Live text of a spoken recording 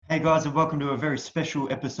Hey guys, and welcome to a very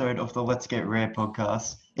special episode of the Let's Get Rare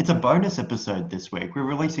podcast. It's a bonus episode this week. We're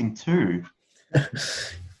releasing two.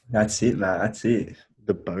 That's it, man. That's it.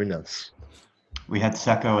 The bonus. We had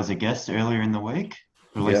Sacco as a guest earlier in the week.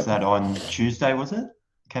 Released Yep. that on Tuesday, was it?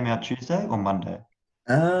 Came out Tuesday or Monday?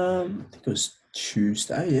 I think it was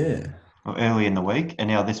Tuesday, yeah. Or early in the week. And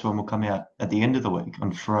now this one will come out at the end of the week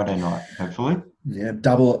on Friday night, hopefully. Yeah,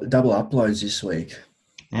 double uploads this week.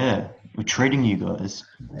 Yeah, we're treating you guys.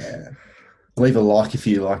 Yeah. Leave a like if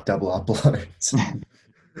you like double uploads.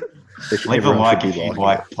 Leave a Everyone like should if be you liking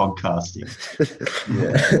like podcasting.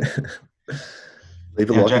 Yeah. Leave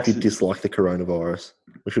a Yeah, like Jackson- if you dislike the coronavirus.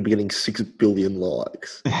 We should be getting 6 billion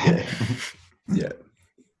likes. Yeah.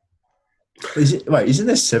 Isn't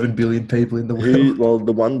there 7 billion people in the world? Well,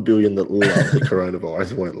 the 1 billion that love the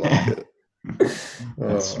coronavirus won't like it.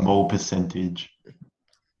 A small percentage.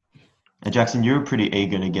 And Jackson, you were pretty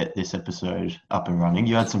eager to get this episode up and running.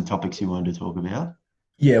 You had some topics you wanted to talk about.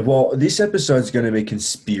 Yeah, well, this episode's going to be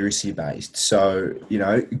conspiracy based. So,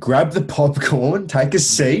 grab the popcorn, take a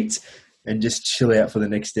seat, and just chill out for the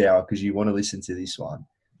next hour because you want to listen to this one.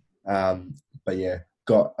 But yeah,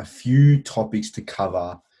 got a few topics to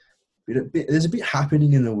cover. There's a bit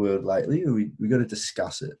happening in the world lately. We got to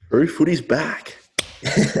discuss it. Brew footy's back.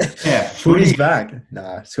 Yeah, Footy's back.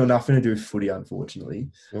 Nah, it's got nothing to do with footy, unfortunately.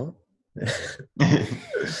 What? You've Hey,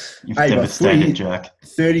 but devastated, footy- Jack.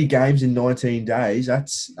 30 games in 19 days.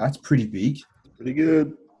 That's pretty big. Pretty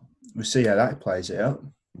good. We'll see how that plays out.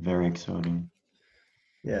 Very exciting.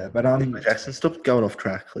 Yeah, but Jackson, stop going off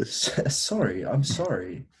track. Let's sorry. I'm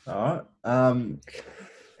sorry. All right.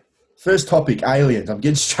 First topic, aliens. I'm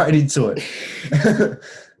getting straight into it.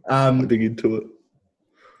 dig into it.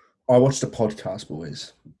 I watched a podcast,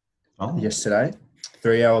 boys, Oh, yesterday.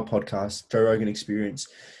 3-hour podcast, Joe Rogan Experience.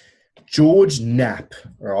 George Knapp,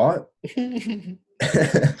 right?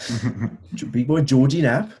 Big boy Georgie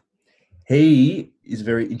Knapp. He is a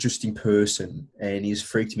very interesting person, and he's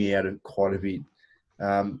freaked me out quite a bit.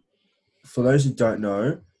 For those who don't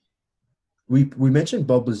know, we mentioned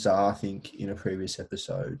Bob Lazar, I think, in a previous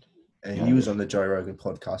episode, and he was on the Joe Rogan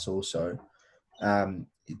podcast also.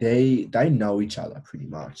 They know each other pretty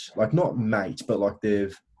much, like not mates, but like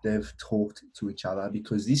they've talked to each other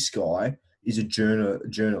because this guy is a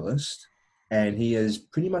journalist, and he has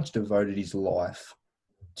pretty much devoted his life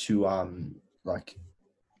to like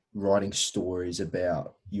writing stories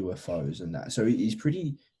about UFOs and that. So he's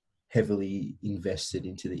pretty heavily invested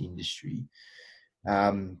into the industry.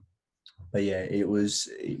 But yeah, it was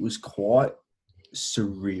quite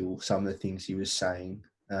surreal, some of the things he was saying.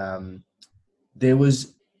 There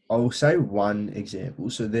was, I will say one example.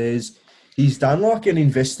 So he's done like an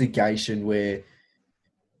investigation where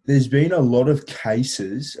there's been a lot of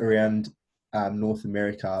cases around North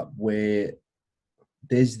America where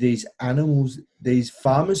there's these animals, these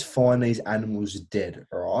farmers find these animals dead,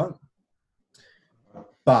 all right?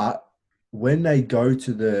 But when they go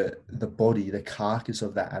to the body, the carcass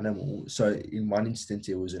of that animal, so in one instance,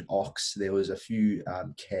 it was an ox, there was a few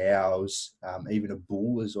cows, even a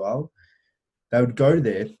bull as well. They would go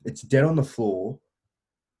there, it's dead on the floor,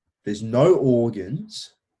 there's no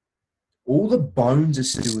organs, all the bones are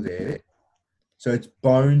still there. So it's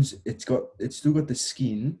bones, it's still got the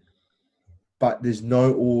skin, but there's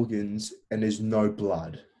no organs and there's no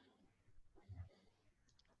blood.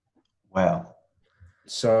 wow.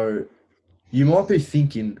 So you might be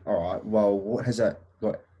thinking, all right, well, what has that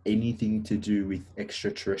got anything to do with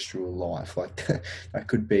extraterrestrial life? Like that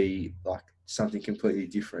could be like something completely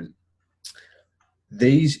different.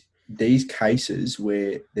 These cases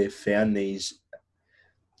where they've found these,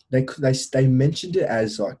 they mentioned it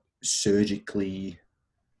as like surgically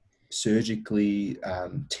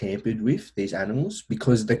tampered with these animals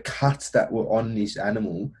because the cuts that were on this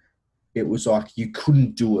animal, it was like you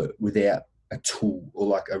couldn't do it without a tool or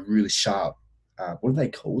like a really sharp, what are they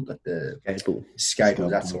called? Like the scalpel,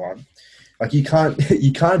 that's the one. Like you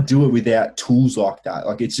can't do it without tools like that.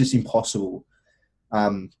 Like it's just impossible.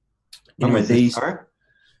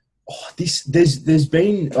 There's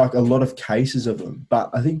been like a lot of cases of them, but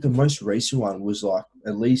I think the most recent one was like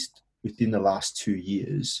at least within the last 2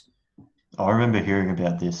 years. I remember hearing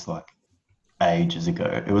about this like ages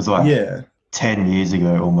ago. It was like 10 years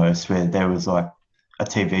ago almost, where there was like a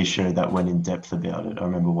TV show that went in depth about it. I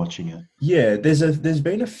remember watching it. Yeah, there's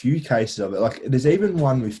been a few cases of it. Like there's even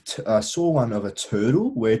one with I saw one of a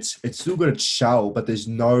turtle where it's still got its shell, but there's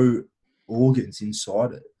no organs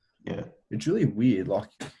inside it. Yeah, it's really weird. Like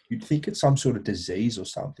you'd think it's some sort of disease or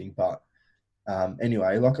something, but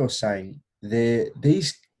anyway, like I was saying,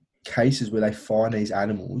 these cases where they find these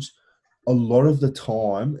animals, a lot of the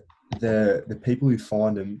time the people who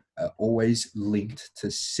find them are always linked to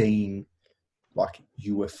seeing like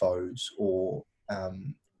UFOs or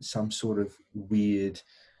some sort of weird,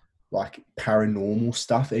 like paranormal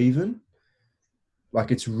stuff even.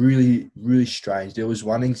 Like it's really, really strange. There was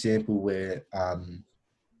one example where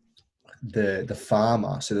the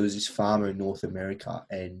farmer, so there was this farmer in North America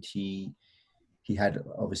and he had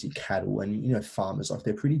obviously cattle, and you know farmers, like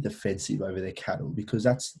they're pretty defensive over their cattle because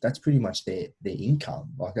that's pretty much their income.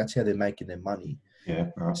 Like that's how they're making their money. Yeah.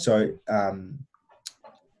 Right. So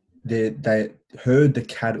they heard the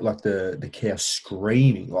cattle, like the cow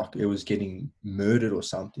screaming like it was getting murdered or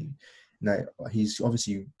something. And he's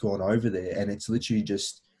obviously gone over there, and it's literally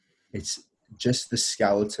just the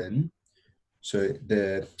skeleton. So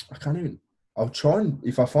I can't even. I'll try and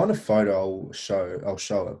if I find a photo, I'll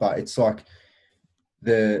show it. But it's like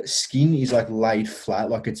the skin is like laid flat,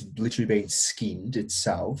 like it's literally been skinned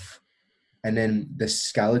itself, and then the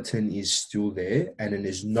skeleton is still there, and then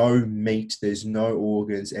there's no meat, there's no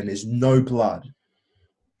organs, and there's no blood.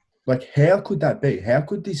 Like, how could that be? How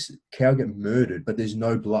could this cow get murdered, but there's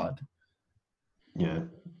no blood? Yeah,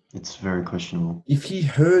 it's very questionable. If he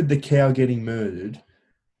heard the cow getting murdered,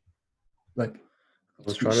 like... I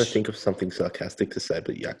was trying to think of something sarcastic to say,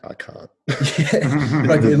 but yeah, I can't. Yeah,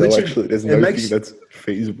 like there's no thing that's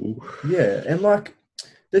feasible. Yeah, and like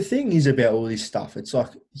the thing is about all this stuff, it's like,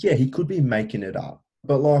 yeah, he could be making it up,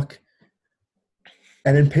 but like,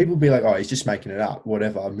 and then people be like, oh, he's just making it up,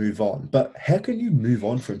 whatever, move on. But how can you move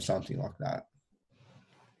on from something like that?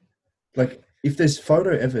 Like, if there's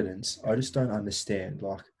photo evidence, I just don't understand.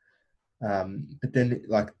 Like, but then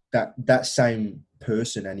like that same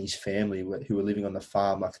person and his family who were living on the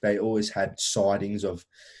farm, like they always had sightings of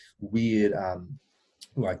weird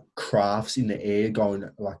like crafts in the air going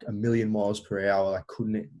like 1,000,000 miles per hour, like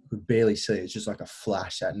could barely see it. It's just like a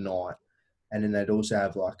flash at night. And then they'd also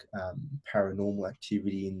have like paranormal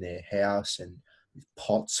activity in their house, and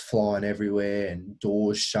pots flying everywhere and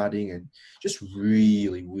doors shutting, and just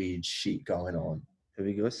really weird shit going on. Have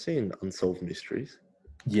you guys seen Unsolved Mysteries?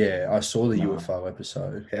 Yeah, I saw the UFO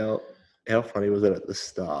episode. How funny was it at the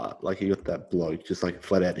start? Like, you got that bloke just like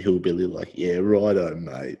flat out hillbilly, like, yeah, righto,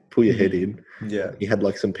 mate, pull your head in. Yeah. You had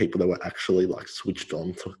like some people that were actually like switched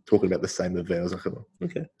on, talking about the same event. I was like, oh,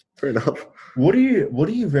 okay, fair enough. What do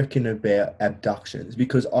you reckon about abductions?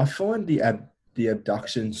 Because I find the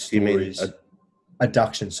abduction stories.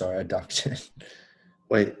 Abduction.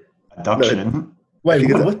 Wait. Abduction? No,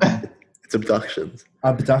 wait, what? It's abductions.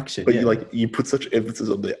 Abduction. But yeah. you put such emphasis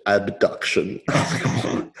on the abduction.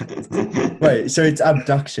 Wait, so it's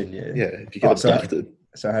abduction, yeah? Yeah, if you get abducted.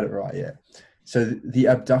 So I had it right, yeah. So the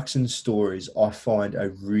abduction stories I find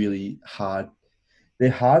are really hard. They're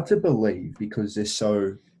hard to believe because they're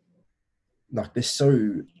so,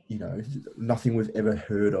 you know, nothing we've ever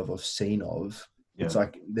heard of or seen of. Yeah. It's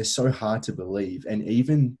like, they're so hard to believe. And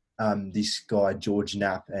even this guy, George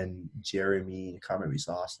Knapp and Jeremy, I can't remember his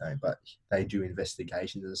last name, but they do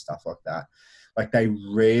investigations and stuff like that. Like, they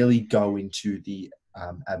rarely go into the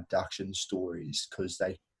abduction stories because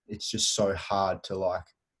it's just so hard to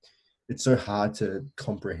it's so hard to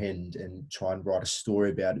comprehend and try and write a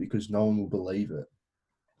story about it because no one will believe it.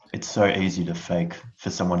 It's so easy to fake for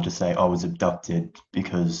someone to say I was abducted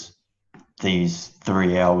because these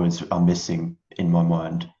 3 hours are missing in my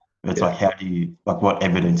mind. It's like, how do you, like, what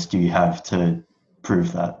evidence do you have to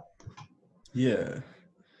prove that? Yeah.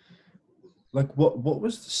 Like, what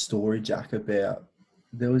was the story, Jack, about?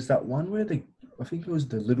 There was that one where I think it was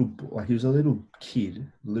the little boy, like he was a little kid,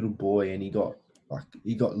 little boy, and he got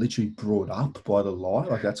literally brought up by the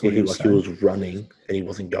light. Like, that's what he was saying. He was running and he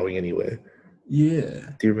wasn't going anywhere.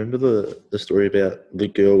 Yeah. Do you remember the story about the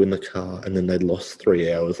girl in the car and then they lost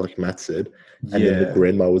 3 hours, like Matt said, and then the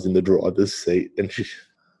grandma was in the driver's seat and she...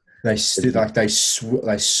 They swapped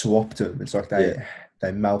them. It's like they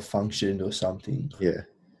malfunctioned or something. Yeah.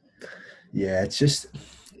 Yeah,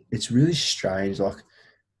 it's really strange. Like,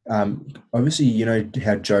 obviously, you know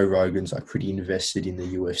how Joe Rogan's like pretty invested in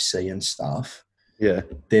the UFC and stuff. Yeah.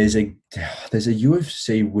 There's a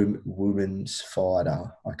UFC women's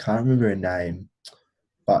fighter. I can't remember her name,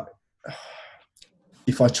 but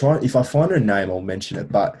if I find her name, I'll mention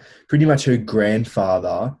it. But pretty much her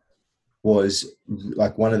grandfather was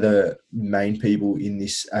like one of the main people in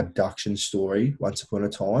this abduction story once upon a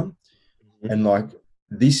time. Mm-hmm. And like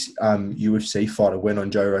this UFC fighter went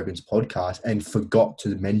on Joe Rogan's podcast and forgot to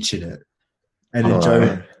mention it. And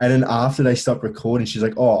then and then after they stopped recording, she's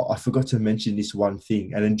like, oh, I forgot to mention this one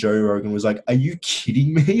thing. And then Joe Rogan was like, are you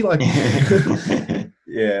kidding me? Like,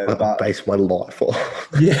 yeah. I base my life off.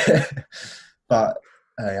 Yeah. But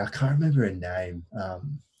I can't remember her name.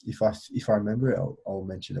 if I remember it, I'll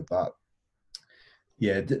mention it. But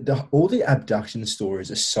yeah, all the abduction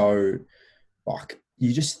stories are so like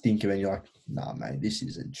you just think of it and you're like, nah, mate, this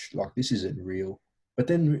isn't real. But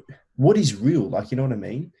then, what is real? Like, you know what I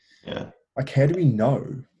mean? Yeah. Like, how do we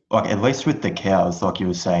know? Like at least with the cows, like you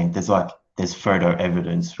were saying, there's photo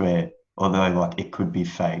evidence where although like it could be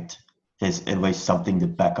faked, there's at least something to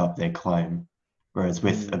back up their claim. Whereas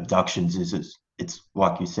with abductions, it's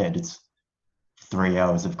like you said, it's 3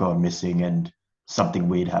 hours have gone missing and something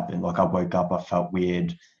weird happened. Like I woke up, I felt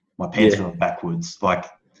weird, my pants were on backwards. Like,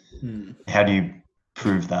 how do you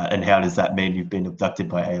prove that? And how does that mean you've been abducted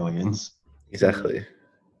by aliens? Exactly.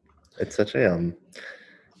 It's such a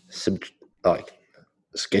like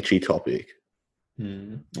sketchy topic.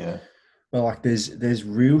 Yeah. Well, like there's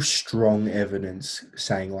real strong evidence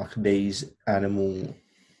saying like these animal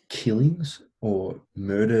killings or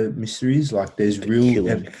murder mysteries, like there's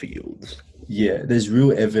Killing fields. Yeah, there's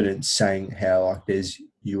real evidence saying how like there's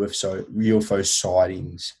UFO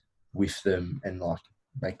sightings with them, and like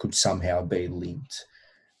they could somehow be linked,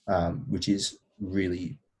 which is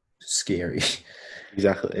really scary.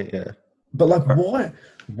 Exactly. Yeah. But like,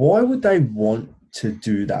 why would they want to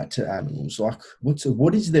do that to animals? Like,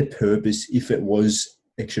 what is their purpose if it was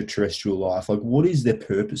extraterrestrial life? Like, what is their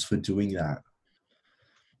purpose for doing that?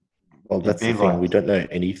 Well, that's the thing. We don't know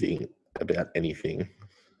anything about anything.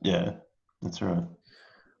 Yeah, that's right.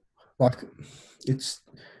 Like,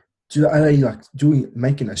 are they like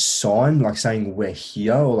making a sign like saying we're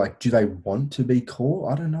here, or like do they want to be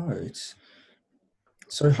caught? I don't know. It's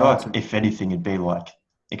so I feel hard. like if anything, it'd be like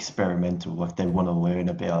experimental. Like they want to learn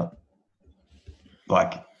about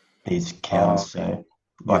like these cows. So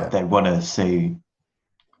like they want to see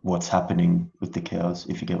what's happening with the cows.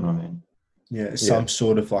 If you get what I mean. Yeah, some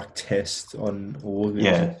sort of like test on organs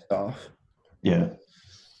and stuff. Yeah.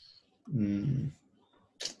 Mm.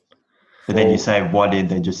 But then you say, why did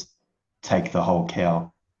they just take the whole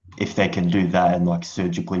cow? If they can do that and like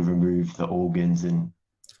surgically remove the organs and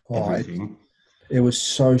everything. It was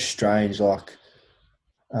so strange. Like,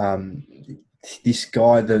 this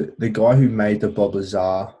guy, the guy who made the Bob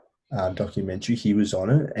Lazar documentary, he was on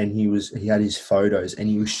it, and he had his photos, and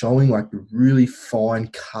he was showing like the really fine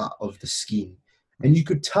cut of the skin, and you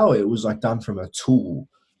could tell it was like done from a tool.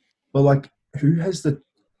 But like, who has the?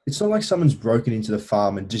 It's not like someone's broken into the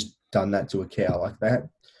farm and just done that to a cow. Like that,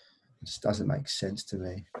 it just doesn't make sense to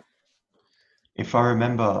me. If I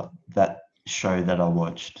remember that show that I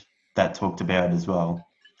watched, that talked about it as well,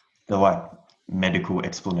 the like medical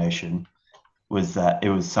explanation was that it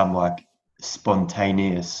was some like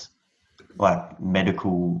spontaneous like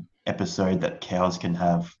medical episode that cows can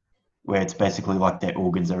have where it's basically like their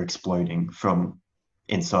organs are exploding from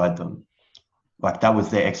inside them. Like that was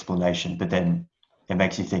their explanation, but then it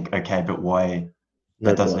makes you think, okay, but why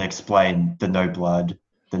that doesn't explain the no blood,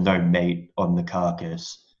 the no meat on the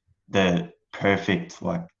carcass, the perfect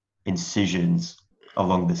like incisions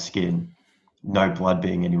along the skin, no blood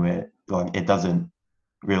being anywhere. Like it doesn't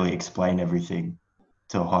really explain everything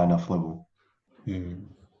to a high enough level.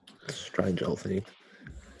 Strange old thing.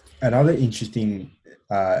 Another interesting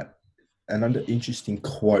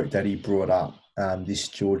quote that he brought up, this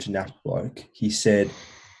George Knapp bloke, he said,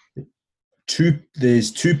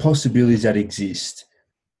 there's two possibilities that exist.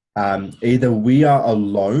 Either we are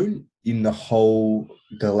alone in the whole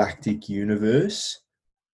galactic universe,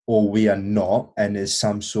 or we are not, and there's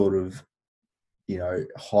some sort of,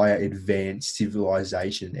 higher advanced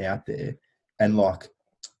civilization out there. And like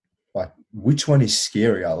which one is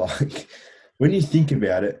scarier? Like, when you think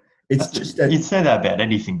about it, it's just that you'd say that about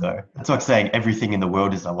anything, though. It's like saying everything in the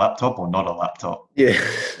world is a laptop or not a laptop. Yeah.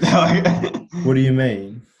 What do you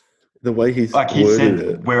mean? The way he's like he said,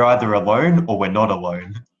 it. We're either alone or we're not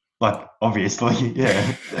alone. Like obviously,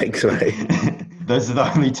 yeah. Thanks, mate. Those are the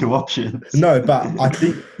only two options. No, but I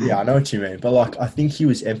think I know what you mean. But like, I think he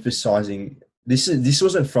was emphasizing this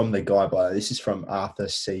wasn't from the guy, but this is from Arthur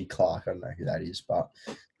C. Clarke. I don't know who that is, but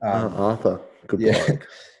Arthur, good bloke.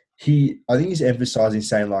 I think he's emphasizing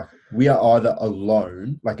saying like we are either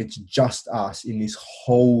alone, like it's just us in this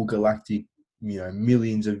whole galactic,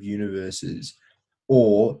 millions of universes,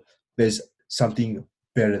 or there's something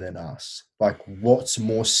better than us. Like, what's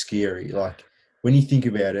more scary? Like, when you think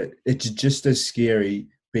about it, it's just as scary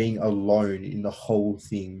being alone in the whole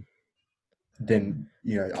thing than,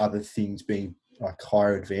 other things being like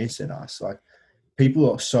higher advanced than us. Like, people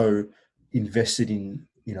are so invested in,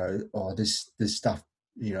 this stuff,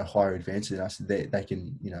 higher advanced than us, they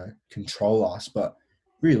can, control us. But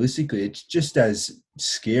realistically, it's just as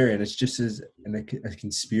scary, and it's just as a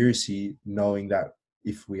conspiracy knowing that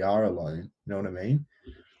if we are alone, you know what I mean?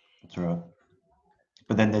 That's right.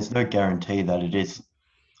 But then there's no guarantee that it is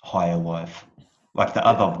higher life. Like the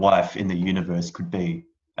other life in the universe could be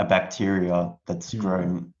a bacteria that's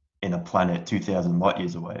grown in a planet 2,000 light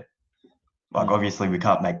years away. Like obviously we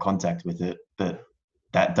can't make contact with it, but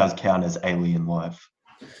that does count as alien life.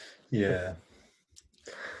 Yeah.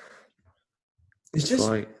 It's just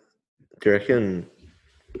like, do you reckon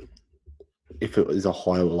if it was a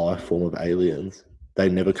higher life form of aliens, they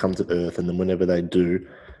never come to Earth, and then whenever they do,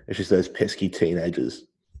 it's just those pesky teenage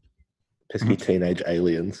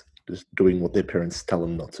aliens just doing what their parents tell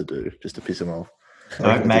them not to do, just to piss them off.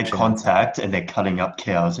 Don't make contact, and they're cutting up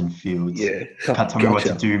cows in fields. Yeah, can't tell me what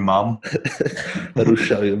to do, Mum. That'll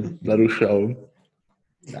show him. No,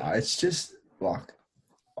 it's just like,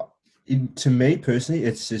 to me personally,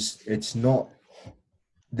 it's not.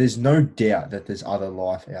 There's no doubt that there's other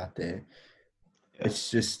life out there. Yeah. It's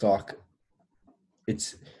just like,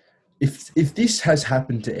 if this has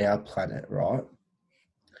happened to our planet, right?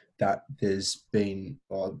 That there's been,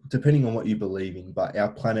 depending on what you believe in, but our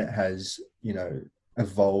planet has,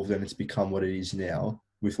 evolved and it's become what it is now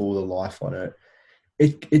with all the life on it.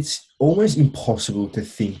 It's almost impossible to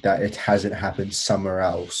think that it hasn't happened somewhere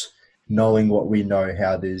else, knowing what we know,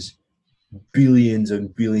 how there's billions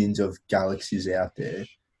and billions of galaxies out there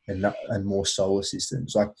and more solar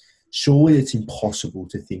systems. Like, surely it's impossible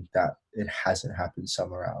to think that it hasn't happened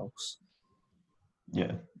somewhere else.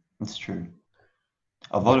 Yeah, that's true.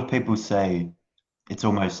 A lot of people say it's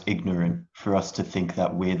almost ignorant for us to think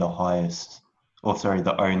that we're the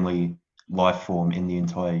only life form in the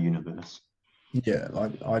entire universe. Yeah,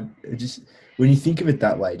 like when you think of it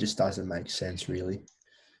that way, it just doesn't make sense, really.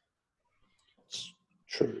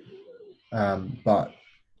 True. But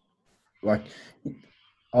like,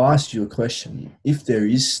 I'll ask you a question. If there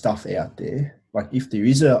is stuff out there, like if there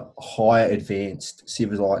is a higher advanced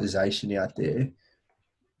civilization out there,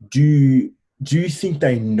 do you think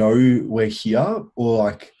they know we're here, or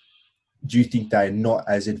like, do you think they're not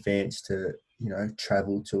as advanced to,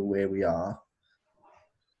 travel to where we are?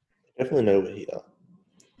 Definitely know we're here.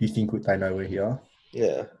 You think they know we're here?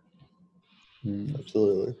 Yeah.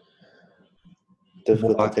 Absolutely. They've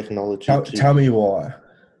got the technology. Tell me why.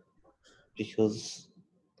 Because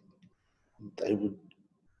they would.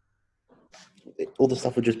 All the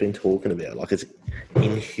stuff we've just been talking about, like, it's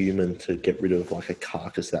inhuman to get rid of like a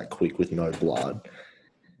carcass that quick with no blood.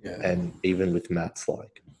 Yeah. And even with Matt's,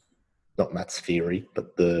 like, not Matt's theory,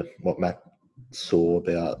 but what Matt saw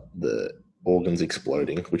about the organs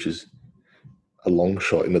exploding, which is a long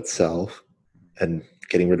shot in itself, and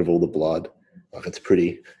getting rid of all the blood, like, it's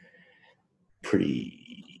pretty,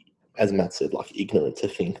 as Matt said, like, ignorant to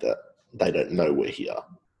think that they don't know we're here.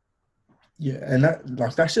 Yeah, and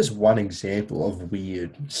that's just one example of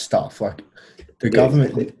weird stuff. Like,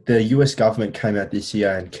 the US government came out this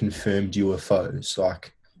year and confirmed UFOs.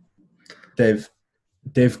 Like,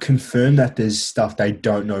 they've confirmed that there's stuff they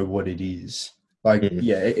don't know what it is. Like,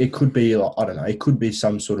 yeah, it could be, like, I don't know, it could be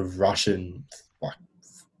some sort of Russian, like,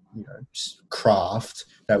 craft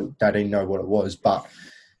that they didn't know what it was. But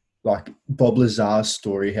like Bob Lazar's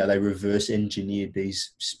story, how they reverse engineered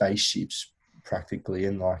these spaceships practically,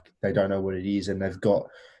 and like they don't know what it is, and they've got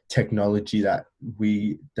technology that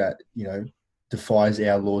defies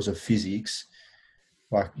our laws of physics.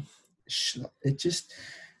 Like, it just,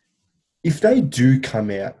 if they do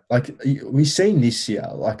come out, like we've seen this year,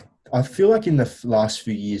 like I feel like in the last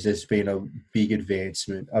few years there's been a big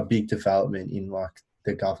advancement, a big development in like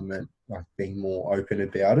the government like being more open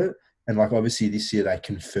about it. And like obviously this year they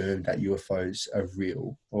confirmed that UFOs are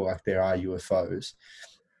real, or like there are UFOs.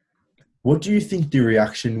 What do you think the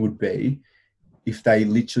reaction would be if they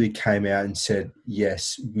literally came out and said,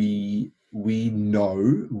 yes, we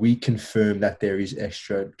know, we confirm that there is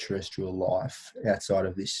extraterrestrial life outside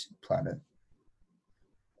of this planet?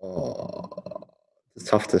 It's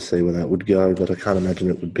tough to see where that would go, but I can't imagine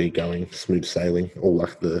it would be going smooth sailing. Or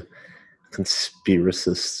like the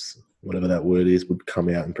conspiracists, whatever that word is, would come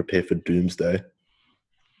out and prepare for doomsday.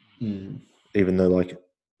 Even though, like,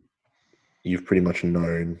 you've pretty much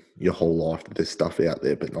known your whole life that there's stuff out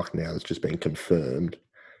there, but like now it's just been confirmed,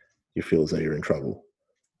 you feel as though you're in trouble.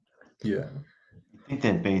 Yeah. I think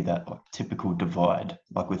there'd be that like typical divide,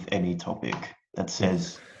 like with any topic, that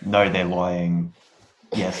says, no, they're lying.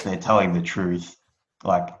 Yes, they're telling the truth.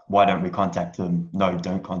 Like, why don't we contact them? No,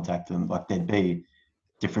 don't contact them. Like, there'd be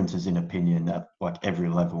differences in opinion at like every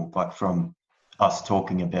level, like from us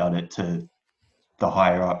talking about it to the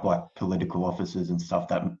higher up like political officers and stuff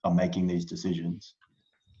that are making these decisions.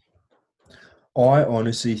 I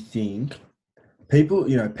honestly think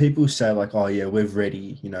people say like, oh yeah, we're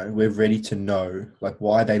ready to know, like,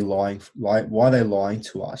 why are they lying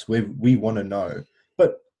to us? We want to know.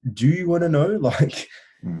 do you want to know? Like,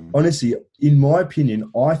 Mm. honestly, in my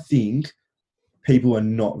opinion, I think people are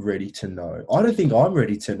not ready to know. I don't think I'm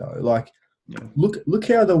ready to know. Like, Yeah. look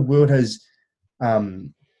how the world has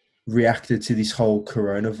reacted to this whole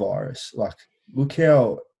coronavirus. Like, look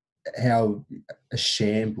how a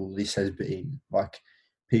shamble this has been. Like,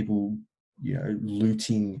 people,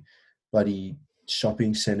 looting bloody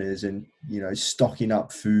shopping centers and stocking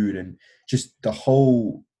up food, and just the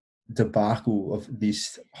whole debacle of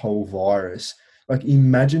this whole virus. Like,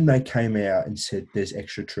 imagine they came out and said there's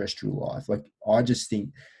extraterrestrial life. Like, I just think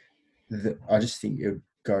it would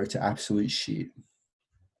go to absolute shit.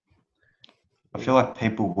 I feel like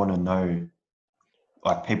people want to know,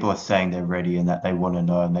 like people are saying they're ready and that they want to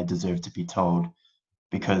know and they deserve to be told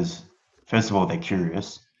because, first of all, they're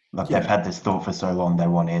curious. Like they've Yeah. had this thought for so long, they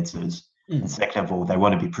want answers. Mm. And second of all, they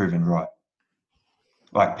want to be proven right.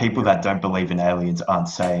 Like people that don't believe in aliens aren't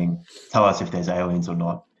saying, tell us if there's aliens or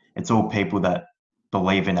not. It's all people that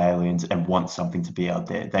believe in aliens and want something to be out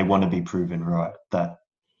there. They want to be proven right that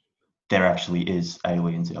there actually is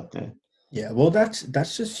aliens out there. Yeah, well, that's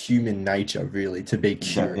just human nature, really, to be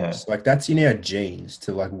curious. Yeah. Like, that's in our genes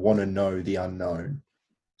to like want to know the unknown.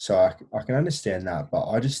 So I can understand that, but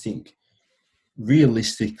I just think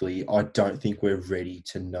realistically, I don't think we're ready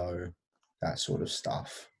to know that sort of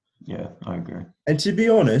stuff. Yeah, I agree. And to be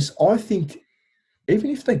honest, I think even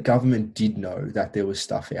if the government did know that there was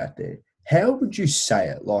stuff out there, how would you say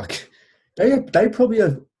it? Like, they probably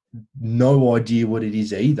have no idea what it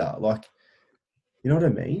is either. Like, you know what I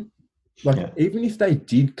mean? Like, Yeah. even if they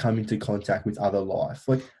did come into contact with other life,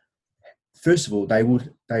 like, first of all, they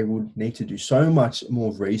would need to do so much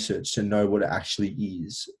more research to know what it actually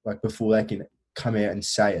is, like, before they can come out and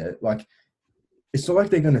say it. Like, it's not like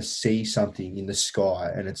they're going to see something in the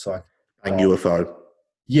sky and it's like, A UFO.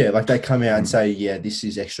 yeah, like they come out and say, yeah, this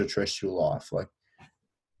is extraterrestrial life. Like,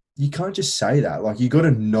 you can't just say that. Like, you got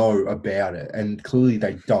to know about it, and clearly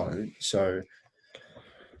they don't. So,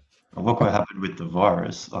 Well, look what happened with the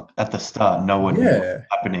virus. Like at the start, no one knew what was yeah,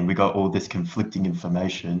 happening. We got all this conflicting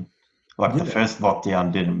information. Like the yeah. first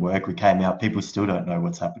lockdown didn't work. We came out, people still don't know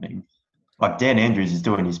what's happening. Like Dan Andrews is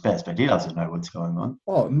doing his best, but he doesn't know what's going on.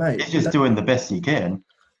 Oh, mate, He's just doing the best he can.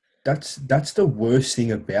 that's the worst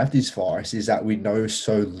thing about this virus, is that we know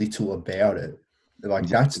so little about it. Like,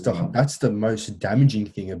 Exactly right. that's the most damaging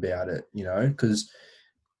thing about it, because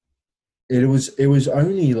it was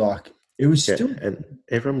only like, it was Yeah, still, and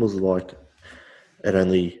everyone was like, it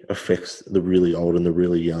only affects the really old and the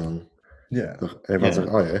really young. yeah, And everyone's Yeah.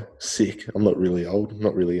 like, oh yeah, sick. I'm not really old. I'm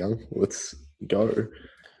not really young. Let's go.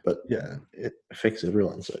 But yeah. it affects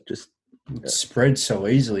everyone. So just It spread so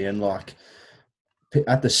easily, and like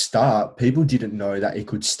at the start, people didn't know that it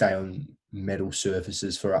could stay on metal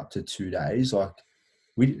surfaces for up to 2 days. Like,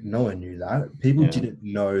 no one knew that. People Yeah. didn't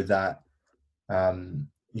know that,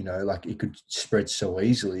 like it could spread so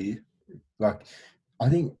easily. Like, I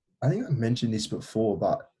think I mentioned this before,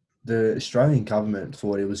 but the Australian government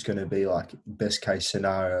thought it was going to be like best case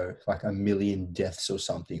scenario, like 1 million deaths or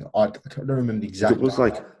something. I don't remember the exact. it was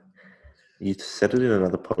like, you said it in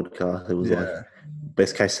another podcast. It was like yeah,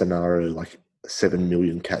 best case scenario, like 7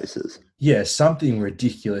 million cases, yeah, something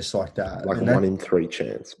ridiculous like that. like And 1 in 3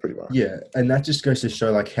 chance, pretty much. yeah, and that just goes to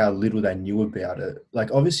show like how little they knew about it.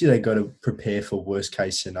 Like, obviously they got to prepare for worst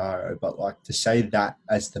case scenario, but like to say that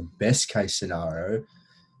as the best case scenario,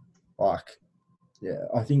 like, yeah,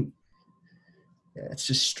 I think, yeah, it's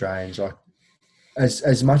just strange. Like,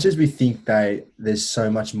 as much as we think there's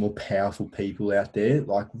so much more powerful people out there,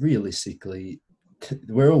 like realistically,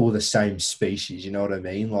 we're all the same species. You know what I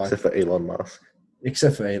mean? Like, Except for Elon Musk.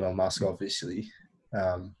 except for Elon Musk, obviously.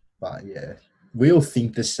 But yeah, we all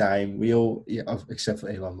think the same. Except for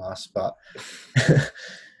Elon Musk, but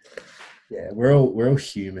yeah, we're all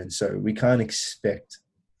human, so we can't expect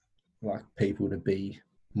like people to be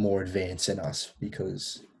more advanced than us,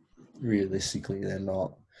 because realistically they're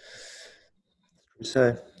not.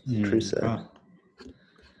 So Mm. true. So Right.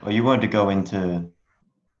 Well, you wanted to go into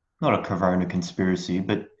not a corona conspiracy,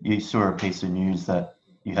 but you saw a piece of news that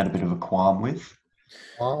you had a bit of a qualm with.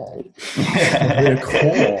 wow, bit of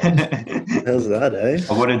qualm. how's that, eh?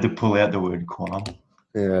 I wanted to pull out the word qualm.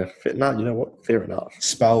 Yeah, no, you know what? Fair enough.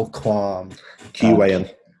 Spell qualm. QAM.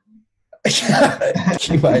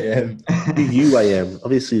 QAM. UAM.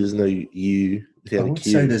 Obviously, there's no U I without a would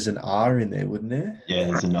Q. say there's an R in there, wouldn't there? Yeah,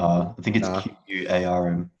 there's an R. I think it's Nah.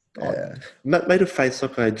 QUARM. Yeah. Made a face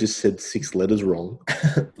like I just said 6 letters wrong.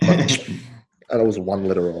 And I was 1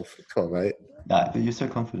 letter off. Come on, mate. Nah, but you're so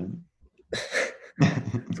confident.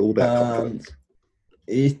 It's all about confidence.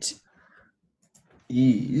 It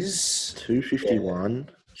is 251.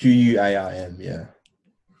 QUARM, yeah.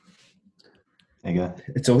 There you go.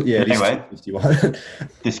 It's all yeah. It is Anyway. 51.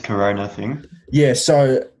 This corona thing. Yeah,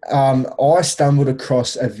 so I stumbled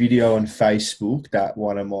across a video on Facebook that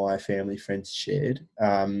one of my family friends shared.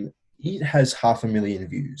 It has 500,000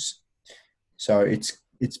 views, so it's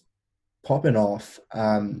popping off.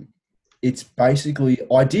 It's basically,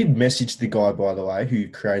 I did message the guy, by the way, who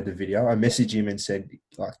created the video. I messaged him and said,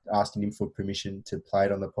 like, asking him for permission to play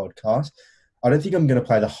it on the podcast. I don't think I'm going to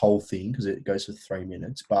play the whole thing because it goes for 3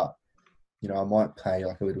 minutes, but you know, I might play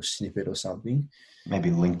like a little snippet or something. Maybe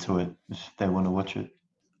link to it if they want to watch it.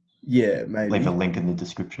 Yeah, maybe. Leave a link in the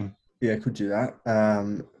description. Yeah, could do that.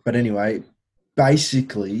 But anyway,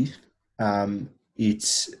 basically,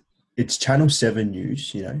 it's Channel 7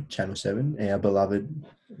 news, you know, Channel 7, our beloved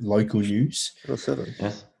local news. Channel 7.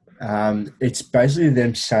 Yes. It's basically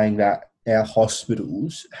them saying that our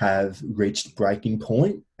hospitals have reached breaking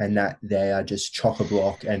point and that they are just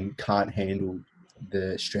chock-a-block and can't handle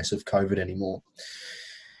the stress of COVID anymore.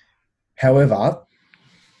 However,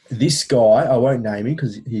 this guy, I won't name him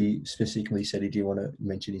because he specifically said he didn't want to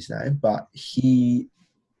mention his name, but he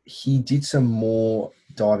did some more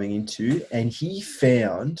diving into, and he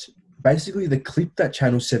found basically the clip that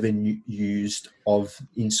Channel 7 used of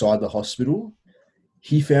inside the hospital.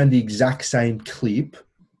 He found the exact same clip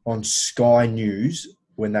on Sky News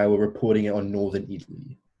when they were reporting it on Northern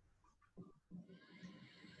Italy.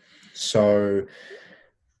 So,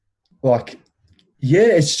 like, yeah,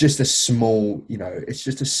 it's just a small, you know, it's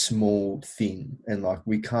just a small thing. And, like,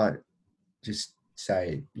 we can't just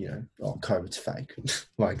say, you know, oh, COVID's fake.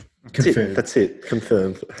 Like, confirmed. That's it.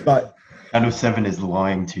 Confirmed. But Channel 7 is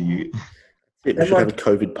lying to you. Yeah, we should have a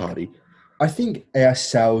COVID party. I think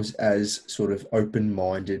ourselves as sort of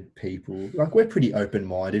open-minded people, like, we're pretty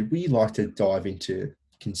open-minded. We like to dive into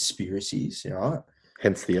conspiracies, you know.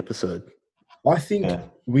 Hence the episode. I think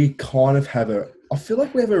we kind of have I feel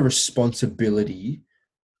like we have a responsibility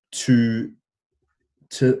to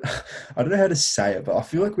I don't know how to say it, but I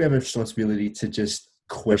feel like we have a responsibility to just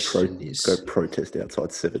question this. Go protest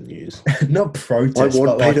outside 7 News. Not protest. I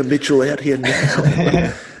want but Peter Mitchell out here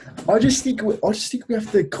now. I just think we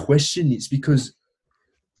have to question this because,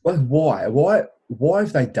 like, why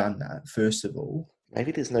have they done that? First of all,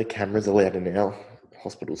 Maybe there's no cameras allowed in our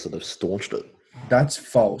hospitals, so they've staunched it. that's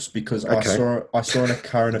false because Okay. I saw in a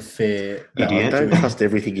current affair. Idiot. Don't trust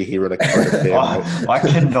everything you hear on a current affair. mate. I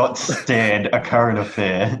cannot stand a current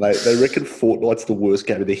affair. They reckon Fortnite's the worst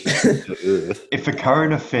game of the history of Earth. If a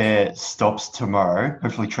current affair stops tomorrow,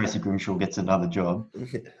 hopefully Tracy Grimshaw gets another job.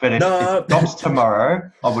 But if No. it stops tomorrow,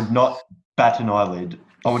 I would not bat an eyelid.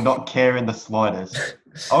 I would not care in the slightest.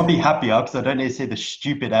 I would be happier because I don't need to see the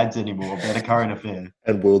stupid ads anymore about a current affair.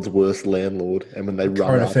 And world's worst landlord. And when they run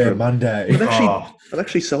Current after affair him, Monday. I'm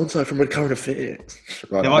actually so-and-so from a current affair.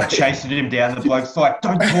 Right, They're like mate. chasing him down. The bloke's like,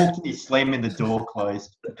 don't talk to me, slamming the door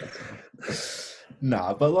closed.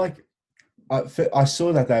 Nah, but like, I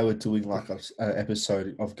saw that they were doing like an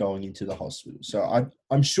episode of going into the hospital. So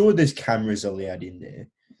I'm sure there's cameras allowed in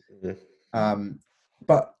there. Mhm.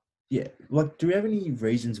 But yeah, like, do we have any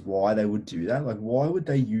reasons why they would do that? Like, why would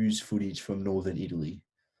they use footage from Northern Italy?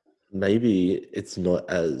 Maybe it's not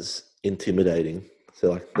as intimidating.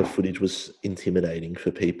 So like the footage was intimidating for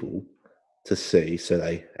people to see, so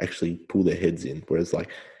they actually pull their heads in. Whereas like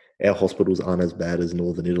our hospitals aren't as bad as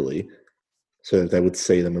Northern Italy, so they would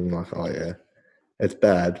see them and like, oh yeah, it's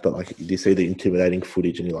bad, but like you see the intimidating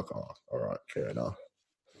footage and you're like, oh, all right, fair enough.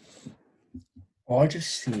 I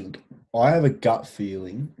just think I have a gut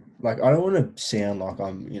feeling. Like, I don't want to sound like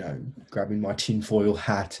I'm, you know, grabbing my tinfoil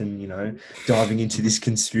hat and, you know, diving into this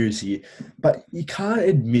conspiracy, but you can't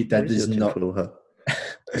admit that Where's there's your not. tinfoil hat?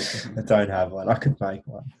 I don't have one. I could make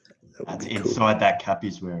one. That would That's be cool. inside that cap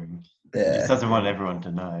he's wearing. He Yeah. just doesn't want everyone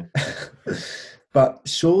to know. But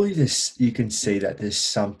surely you can see that there's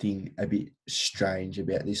something a bit strange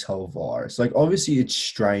about this whole virus. Like, obviously it's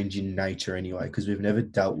strange in nature anyway, because we've never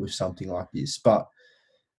dealt with something like this. But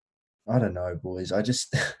I don't know, boys.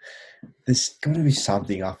 There's got to be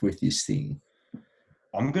something up with this thing.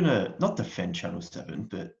 I'm going to not defend Channel 7,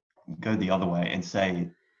 but go the other way and say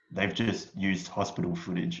they've just used hospital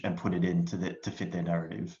footage and put it in to fit their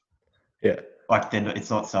narrative. Yeah. Like, it's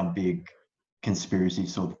not some big conspiracy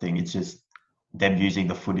sort of thing. It's just them using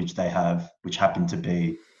the footage they have, which happened to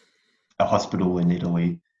be a hospital in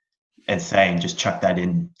Italy, and saying, just chuck that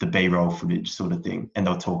in the B-roll footage sort of thing. And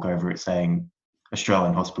they'll talk over it saying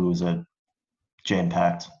Australian hospitals are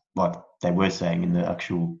jam-packed, like they were saying in the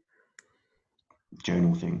actual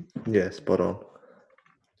journal thing. Yeah, spot on.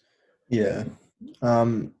 Yeah.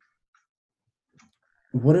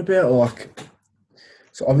 What about, like,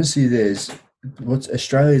 so obviously there's what's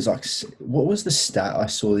Australia's like? What was the stat I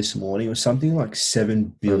saw this morning? It was something like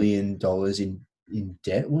 $7 billion in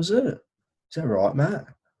debt. Was it? Is that right, Matt?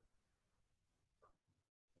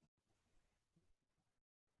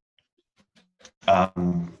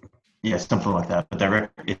 Yeah, something like that. But they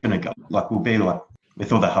reckon it's gonna go like we'll be like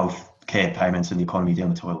with all the health care payments and the economy down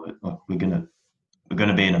the toilet. Like we're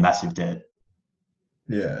gonna be in a massive debt.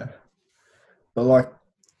 Yeah, but like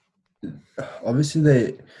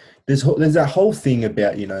obviously there's that whole thing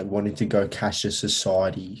about wanting to go cashless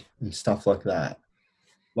society and stuff like that.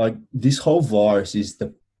 Like this whole virus is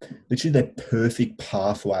literally the perfect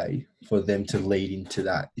pathway for them to lead into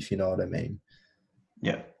that, if you know what I mean.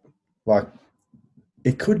 Yeah, Like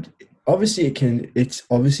it could obviously it can it's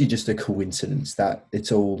obviously just a coincidence that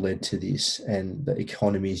it's all led to this and the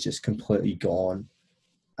economy is just completely gone.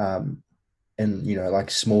 Um, and like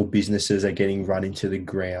small businesses are getting run into the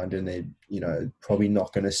ground and they're probably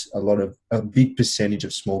not going to a big percentage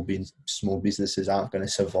of small businesses aren't going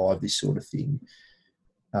to survive this sort of thing.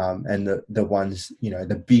 And the ones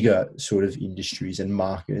the bigger sort of industries and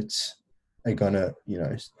markets are going to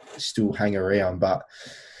still hang around. But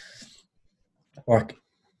like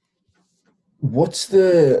what's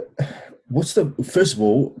the first of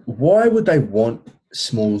all, why would they want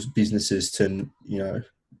small businesses to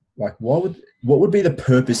like what would be the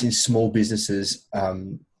purpose in small businesses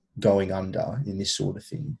going under in this sort of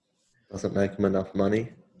thing? Doesn't make them enough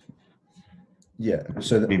money. Yeah,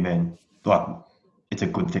 so what do you mean? Like it's a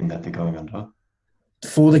good thing that they're going under.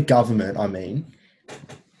 for the government, I mean,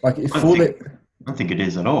 like I don't think it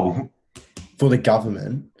is at all. for the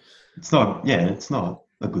government, It's not. Yeah, it's not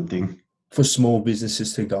a good thing. for small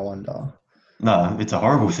businesses to go under. No, it's a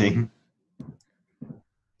horrible thing.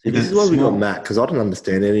 See, this is why we got Matt, because I don't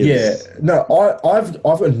understand any of this. No, I've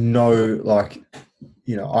got no like,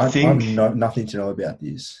 I have think- nothing to know about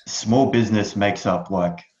this. Small business makes up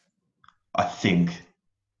like, I think,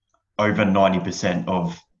 over 90%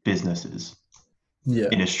 of businesses Yeah,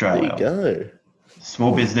 in There Australia. you go.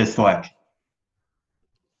 Small business, like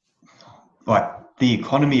the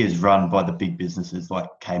economy is run by the big businesses like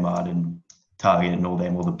Kmart and Target and all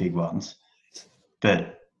the big ones.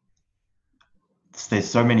 But there's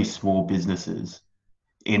so many small businesses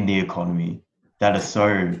in the economy that are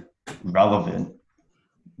so relevant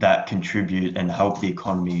that contribute and help the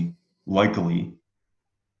economy locally.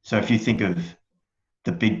 So if you think of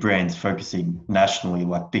the big brands focusing nationally,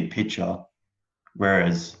 like big picture,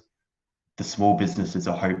 whereas the small businesses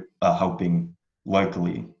are helping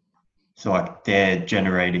locally. So like they're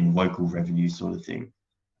generating local revenue sort of thing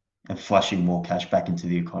and flushing more cash back into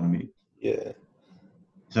the economy. Yeah.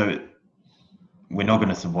 So we're not going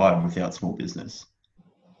to survive without small business.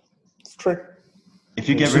 It's true. If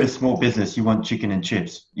you get rid of small business, you want chicken and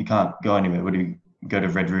chips. You can't go anywhere. What do you go to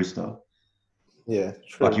Red Rooster? Yeah,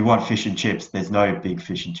 true. Like you want fish and chips. There's no big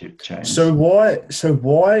fish and chip chains. So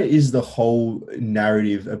why is the whole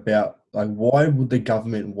narrative about like why would the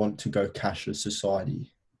government want to go cashless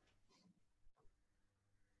society?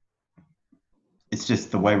 It's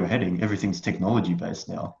just the way we're heading. Everything's technology based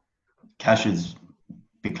now. Cash is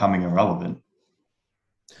becoming irrelevant.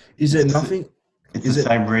 Is it nothing? It's the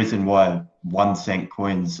same reason why 1 cent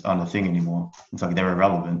coins aren't a thing anymore. It's like they're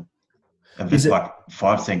irrelevant. And it's like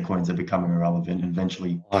 5 cent coins are becoming irrelevant. And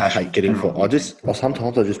eventually, I hate getting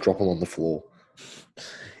sometimes I just drop them on the floor.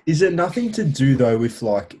 Is it nothing to do though with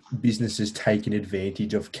like businesses taking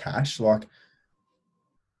advantage of cash? Like,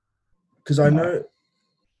 because I know,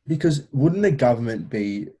 because wouldn't the government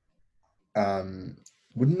be,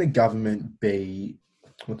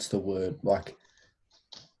 what's the word? Like,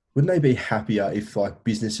 wouldn't they be happier if like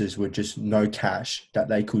businesses were just no cash that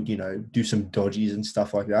they could, do some dodgies and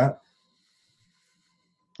stuff like that?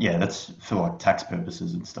 Yeah, that's for like tax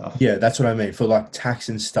purposes and stuff. Yeah, that's what I mean for like tax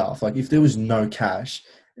and stuff. Like if there was no cash,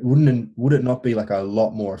 would it not be like a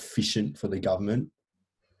lot more efficient for the government?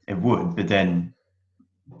 It would, but then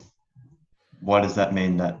why does that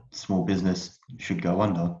mean that small business should go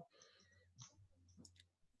under?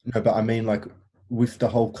 No, but I mean like with the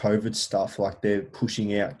whole COVID stuff, like they're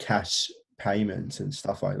pushing out cash payments and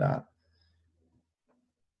stuff like that.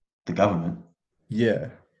 The government? Yeah.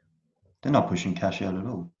 They're not pushing cash out at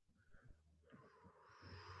all.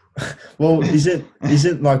 Well,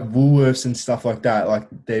 isn't like Woolworths and stuff like that? Like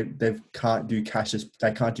they can't do cash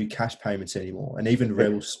payments anymore, and even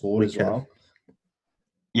Rebel Sport as well.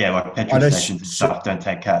 Yeah, like petrol stations and stuff don't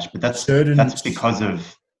take cash, but that's because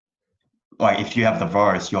of like if you have the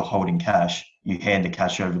virus, you're holding cash. You hand the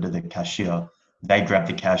cash over to the cashier. They grab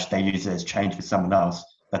the cash. They use it as change for someone else.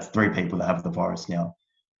 That's 3 people that have the virus now.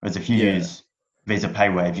 Whereas if you use Visa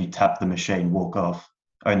PayWave, you tap the machine, walk off.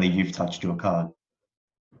 only you've touched your card.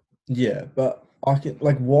 Yeah, but I can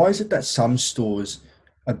like, why is it that some stores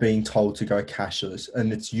are being told to go cashless,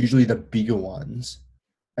 and it's usually the bigger ones,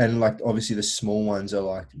 and like obviously the small ones are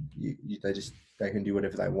like they can do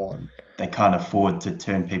whatever they want. They can't afford to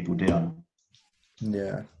turn people down.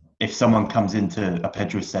 Yeah, If someone comes into a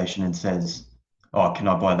petrol station and says, "Oh, can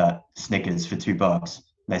I buy that Snickers for $2?"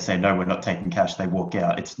 They say, "No, we're not taking cash." They walk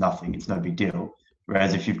out. It's nothing. It's no big deal.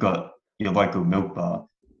 Whereas if you've got your local milk bar,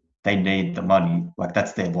 they need the money. Like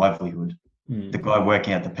that's their livelihood. The guy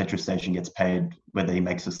working at the petrol station gets paid whether he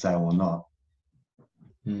makes a sale or not.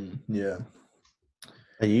 Yeah.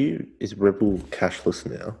 Is Rebel cashless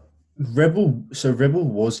now? Rebel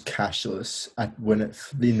was cashless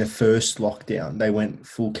in the first lockdown. They went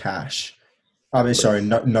full cash. I mean, sorry,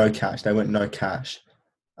 no cash. They went no cash.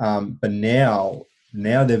 But now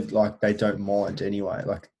they've like they don't mind anyway.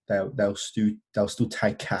 Like they'll still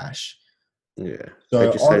take cash. Yeah. So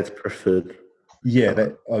They just say it's preferred. Yeah,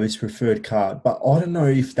 it's preferred card. But I don't know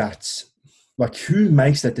if that's like who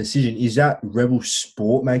makes that decision. Is that Rebel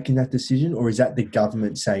Sport making that decision, or is that the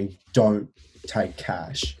government saying don't take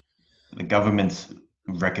cash? The government's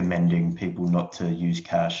recommending people not to use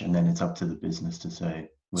cash, and then it's up to the business to say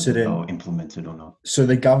whether they'll implement it or not. So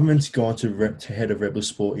the government's gone to head of Rebel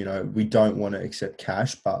Sport. You know, we don't want to accept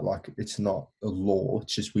cash, but like it's not a law.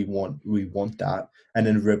 It's just we want that, and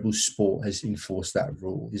then Rebel Sport has enforced that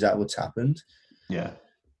rule. Is that what's happened? Yeah.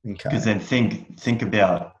 Okay. Because then think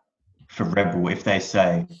about for Rebel, if they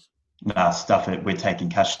say, "Nah, stuff it, we're taking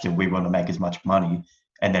cash still, we want to make as much money,"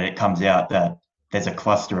 and then it comes out that there's a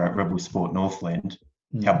cluster at Rebel Sport Northland,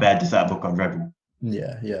 how bad does that look on Rebel?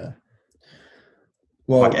 Yeah.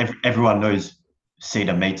 Well, like everyone knows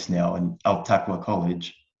Cedar Meats now and Altaqua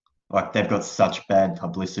College. Like they've got such bad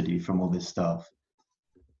publicity from all this stuff.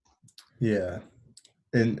 Yeah.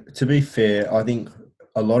 And to be fair, I think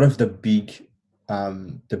a lot of the big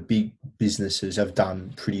businesses have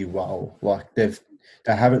done pretty well. Like they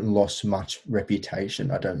haven't lost much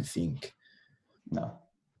reputation, I don't think. No.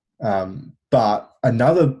 But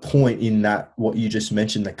another point in that, what you just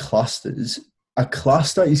mentioned, the clusters, a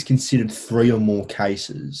cluster is considered 3 or more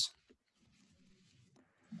cases.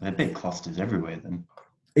 There are big clusters everywhere then.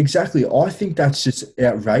 Exactly. I think that's just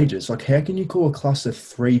outrageous. Like, how can you call a cluster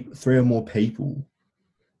three or more people?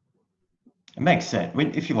 It makes sense.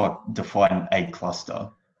 If you like define a cluster,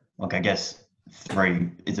 like I guess 3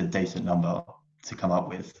 is a decent number to come up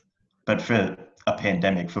with. But for a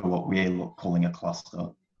pandemic, for what we're calling a cluster,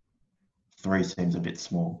 3 seems a bit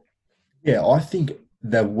small. Yeah, I think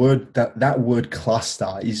that word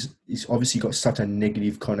cluster is obviously got such a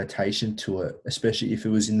negative connotation to it, especially if it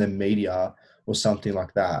was in the media or something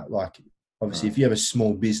like that. Like obviously if you have a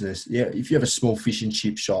small business, if you have a small fish and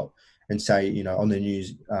chip shop and say, you know, on the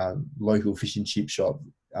news, local fish and chip shop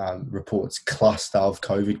reports cluster of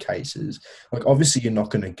COVID cases, like obviously you're not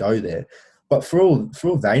going to go there. But for all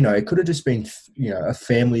they know, it could have just been, you know, a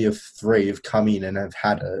family of 3 have come in and have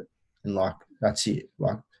had it, and like that's it.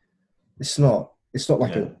 Like it's not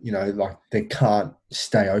like like they can't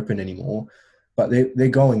stay open anymore, but they're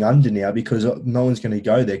going under now because no one's going to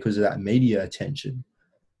go there because of that media attention.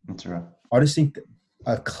 That's right. I just think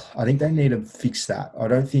I think they need to fix that. I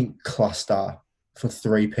don't think cluster for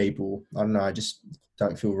 3 people. I don't know. I just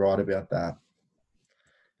don't feel right about that.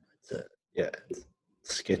 Yeah,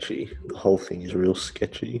 it's sketchy. The whole thing is real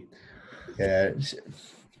sketchy. Yeah, it's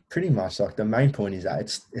pretty much like the main point is that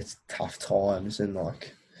it's tough times and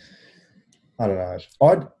like I don't know.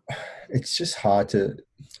 It's just hard to.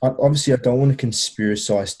 Obviously, I don't want to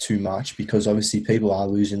conspiracize too much because obviously people are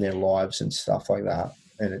losing their lives and stuff like that,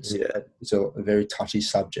 and it's a very touchy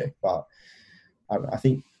subject. But I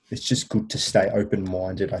think it's just good to stay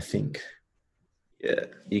open-minded. I think. Yeah,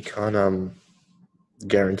 you can't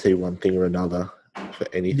guarantee one thing or another for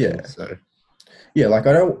anything. Yeah. So. Yeah, like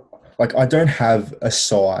I don't have a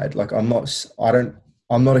side. Like I'm not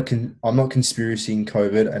conspiracying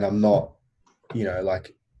COVID, and I'm not. You know,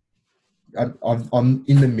 like I'm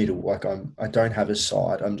in the middle. Like I don't have a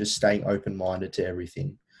side. I'm just staying open-minded to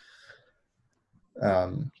everything.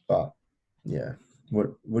 But yeah,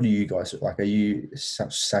 what do you guys like? Are you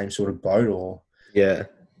same sort of boat or? Yeah,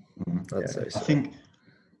 I'd say so.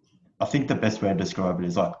 I think the best way to describe it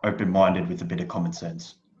is like open-minded with a bit of common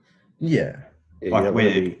sense. Yeah. Like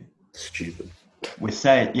we're stupid. We're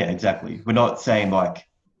saying, yeah, exactly. We're not saying like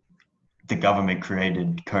the government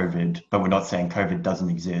created COVID, but we're not saying COVID doesn't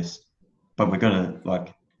exist. But we're gonna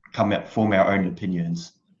like form our own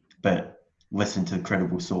opinions, but listen to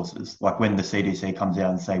credible sources. Like when the CDC comes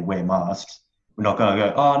out and say wear masks, we're not gonna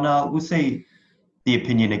go, oh no, we'll see the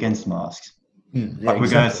opinion against masks. We're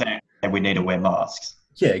gonna say that we need to wear masks.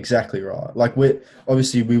 Yeah, exactly right. Like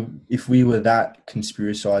if we were that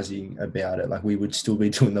conspiracizing about it, like we would still be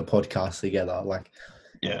doing the podcast together. Like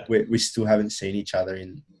Yeah. we still haven't seen each other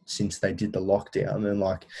since they did the lockdown, and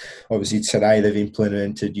like obviously today they've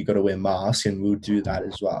implemented you got to wear masks, and we'll do that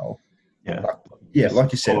as well. Yeah. Yeah, Just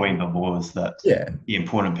like you said, following the laws that yeah, the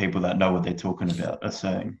important people that know what they're talking about are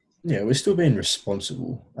saying. yeah, we're still being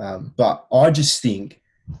responsible. But I just think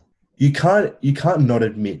you can't not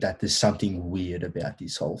admit that there's something weird about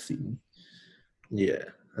this whole thing. Yeah,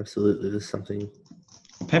 absolutely. There's something.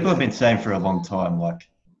 People have been saying for a long time, like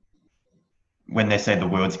when they say the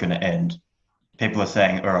world's going to end, people are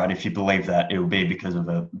saying, all right, if you believe that, it will be because of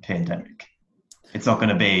a pandemic. It's not going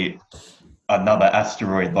to be another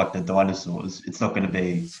asteroid like the dinosaurs. It's not going to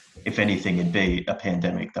be, if anything, it'd be a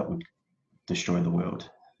pandemic that would destroy the world,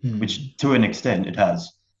 which to an extent it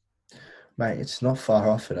has. Mate, it's not far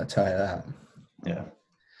off it, I tell you that. Yeah.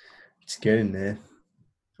 It's getting there.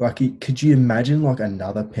 Like, could you imagine like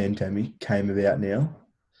another pandemic came about now?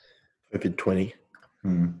 COVID-20.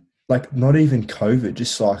 Like not even COVID,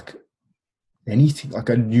 just like anything, like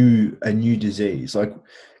a new disease. Like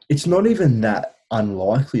it's not even that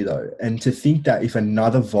unlikely though. And to think that if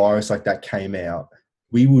another virus like that came out,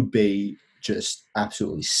 we would be just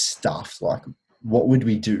absolutely stuffed. Like what would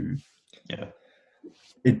we do? Yeah.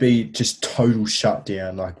 It'd be just total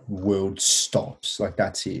shutdown, like world stops. Like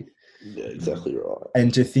that's it. Yeah, exactly right.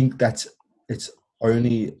 And to think it's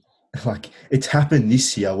only like it's happened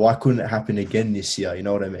this year. Why couldn't it happen again this year? You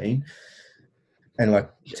know what I mean? And like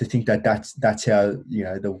to think that's how, you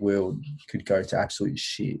know, the world could go to absolute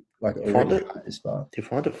shit. Like it already has, but Do you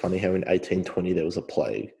find it funny how in 1820 there was a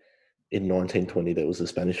plague, in 1920 there was the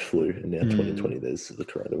Spanish flu, and now 2020 there's the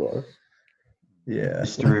coronavirus? yeah.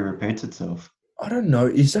 History repeats itself. I don't know.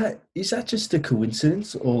 Is that just a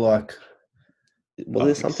coincidence or like? Was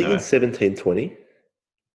there something in 1720?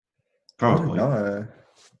 Probably. I don't know.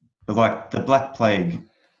 But like the Black Plague,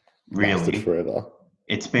 Lasted really, forever.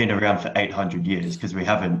 it's been around for 800 years because we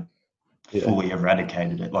haven't fully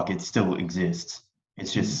eradicated it. Like it still exists.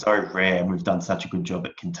 It's just so rare, and we've done such a good job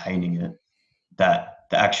at containing it that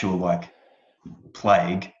the actual like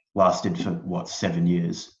plague lasted for what, 7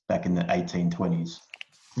 years back in the 1820s.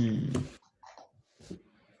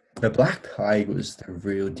 The Black Plague was the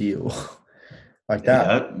real deal. Like Yeah,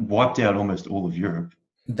 that. it wiped out almost all of Europe.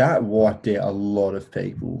 That wiped out a lot of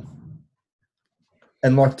people.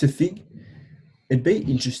 And like to think, it'd be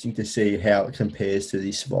interesting to see how it compares to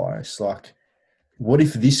this virus. Like, what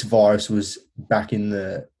if this virus was back in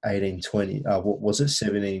the 1820? What was it?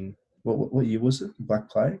 17? What year was it? Black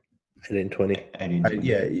Plague. 1820. 1820.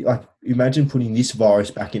 Yeah, like imagine putting this virus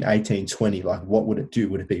back in 1820. Like, what would it do?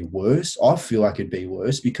 Would it be worse? I feel like it'd be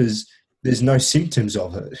worse because there's no symptoms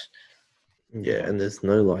of it. Yeah, and there's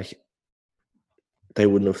no like, they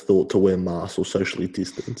wouldn't have thought to wear masks or socially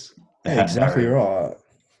distance. They Yeah, had exactly no right.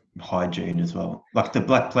 hygiene as well. Like the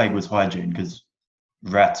Black Plague was hygiene because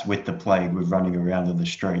rats with the plague were running around in the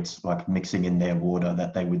streets, like mixing in their water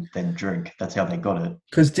that they would then drink. That's how they got it.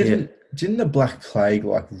 Because didn't the Black Plague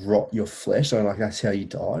like rot your flesh? Or like that's how you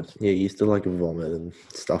died? Yeah, you used to like vomit and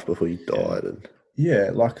stuff before you died. And Yeah,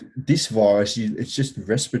 like this virus, it's just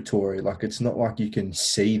respiratory. Like it's not like you can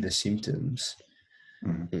see the symptoms.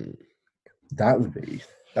 That'd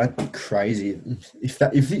be crazy. If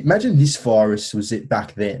imagine this virus was it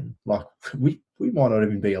back then, like we might not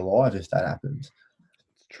even be alive if that happened.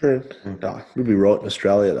 true. No, we'd be right in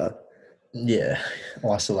Australia though. Yeah,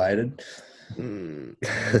 isolated.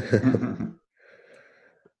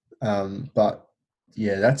 But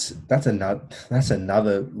yeah, that's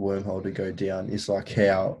another wormhole to go down. Is like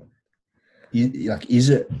how, is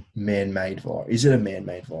it man-made virus? Is it a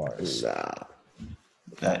man-made virus? Nah.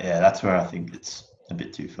 That's where I think it's a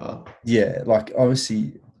bit too far. Yeah, like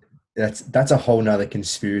obviously that's a whole nother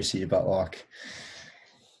conspiracy, but like,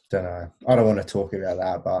 don't know. I don't want to talk about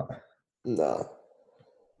that, but Nah.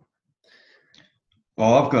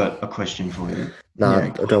 Well, I've got a question for you. Nah,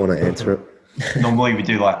 Yeah. I don't want to answer it. Normally we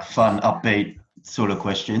do like fun, upbeat sort of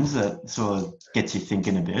questions that sort of gets you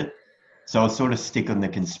thinking a bit. So I'll sort of stick on the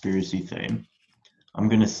conspiracy theme. I'm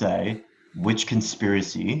going to say, which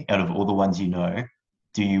conspiracy out of all the ones you know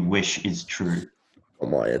do you wish is true?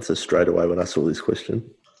 On my answer straight away when I saw this question.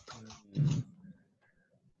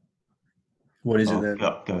 what is it then?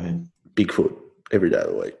 Go ahead. Bigfoot every day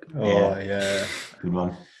of the week. Oh yeah. Good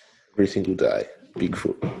one. Every single day.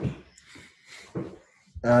 Bigfoot.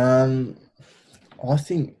 I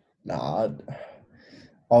think I'd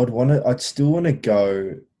still want to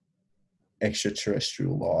go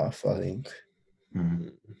extraterrestrial life, I think.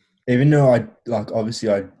 Even though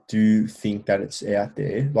obviously I do think that it's out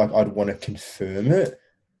there, like I'd want to confirm it,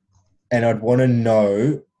 and I'd want to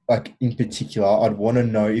know, like in particular, I'd want to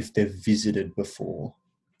know if they've visited before.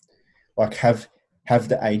 Like, have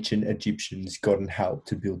the ancient Egyptians gotten help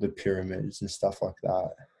to build the pyramids and stuff like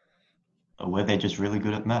that? Or were they just really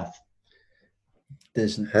good at math?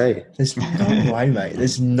 There's Hey, no way, mate.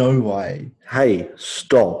 There's no way. hey,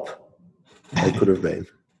 stop. They could have been.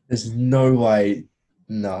 There's no way.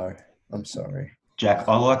 No, I'm sorry. Jack,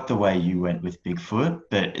 I like the way you went with Bigfoot,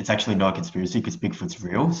 but it's actually not a conspiracy because Bigfoot's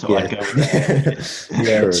real. So Yeah. I'd go with that.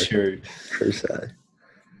 Yeah, True. true. True say.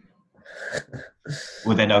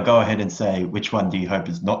 Well, then I'll go ahead and say, which one do you hope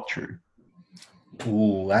is not true?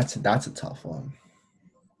 Ooh, that's a tough one.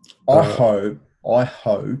 Uh, I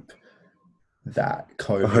hope that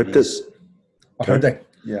COVID I hope is.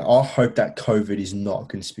 that. I hope that COVID is not a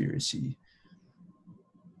conspiracy.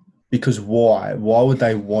 Because why? Why would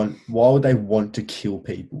they want to kill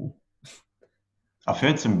people? I've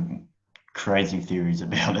heard some crazy theories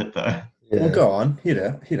about it, though. Well, Yeah. go on, hit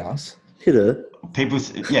us. Hit it.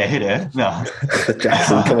 Yeah, hit her. No,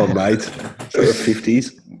 Jackson, come on, mate. It's the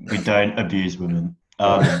 50s. we don't abuse women.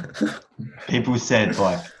 People said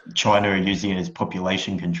like China are using it as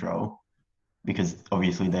population control because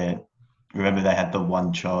obviously remember they had the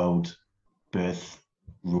one child birth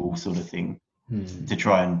rule sort of thing to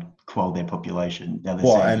try and quell their population. Now they're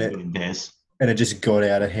saying they're doing this. And it just got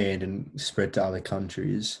out of hand and spread to other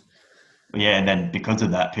countries. Yeah, and then because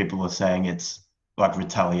of that, people are saying it's like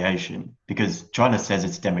retaliation because China says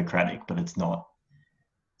it's democratic, but it's not.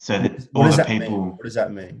 So that all the people. What does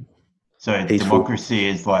that mean? So Peaceful. democracy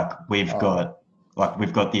is like we've got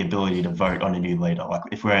the ability to vote on a new leader. Like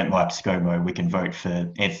if we're in like ScoMo, we can vote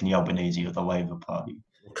for Anthony Albanese or the Labour Party.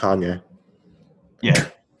 Kanye. Yeah.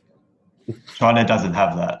 China doesn't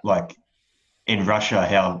have that. Like in Russia,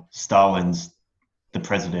 how Stalin's the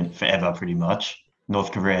president forever pretty much.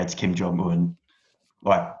 North Korea, it's Kim Jong-un.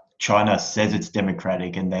 Like China says it's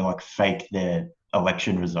democratic and they like fake their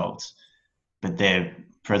election results, but their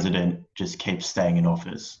president just keeps staying in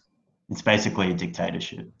office. It's basically a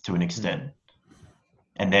dictatorship to an extent.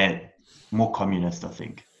 And they're more communist, I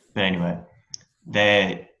think. But anyway,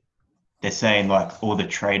 they're saying like all the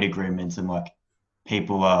trade agreements and like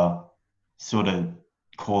people are sort of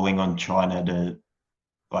calling on China to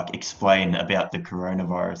like explain about the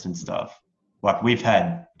coronavirus and stuff. Like we've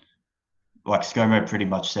had, like ScoMo pretty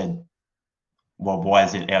much said, well, why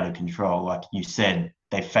is it out of control? Like you said,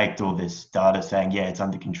 they faked all this data saying, yeah, it's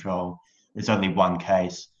under control. There's only one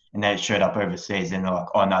case. And then it showed up overseas and they're like,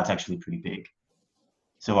 oh, no, it's actually pretty big.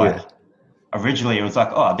 So like originally it was like,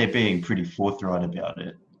 oh, they're being pretty forthright about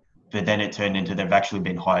it. But then it turned into they've actually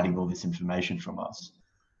been hiding all this information from us.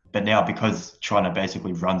 But now because China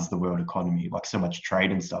basically runs the world economy, like so much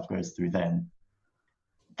trade and stuff goes through them,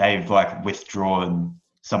 they've like withdrawn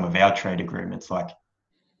some of our trade agreements. Like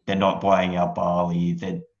they're not buying our barley.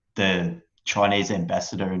 The Chinese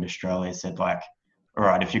ambassador in Australia said like, all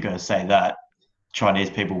right, if you're going to say that, Chinese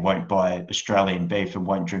people won't buy Australian beef and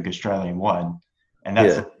won't drink Australian wine. And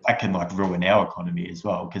that can like ruin our economy as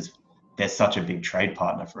well because they're such a big trade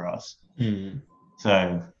partner for us.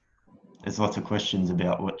 So there's lots of questions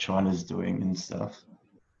about what China's doing and stuff.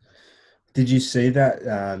 Did you see that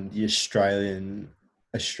the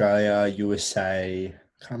Australia, USA,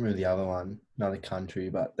 can't remember the other one, another country,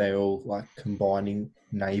 but they're all like combining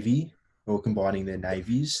their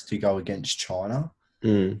navies to go against China?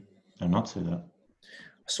 I've not seen that.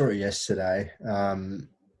 I saw it yesterday,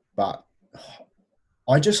 but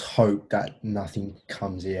I just hope that nothing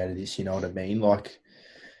comes out of this. You know what I mean? Like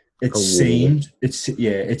it seems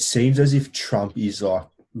as if Trump is like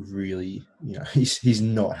really, you know, he's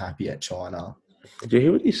not happy at China. Did you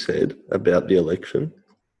hear what he said about the election?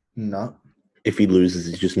 No. If he loses,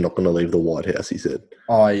 he's just not going to leave the White House, he said.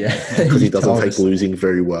 Oh, yeah. Because he doesn't take losing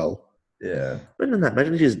very well. Yeah.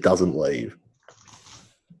 Imagine he just doesn't leave.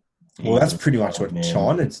 Well, that's pretty much what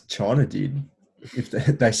China did. If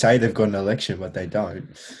they say they've got an election, but they don't.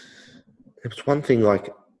 It's one thing like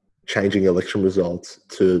changing election results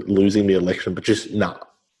to losing the election, but just,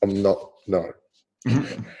 I'm not, no.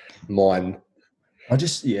 Mine.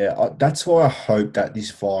 That's why I hope that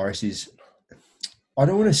this virus is, I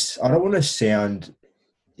don't want to sound,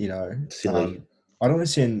 you know, silly. I don't want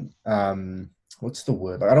to sound, what's the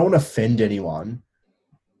word? Like, I don't want to offend anyone.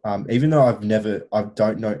 Even though I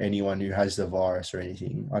don't know anyone who has the virus or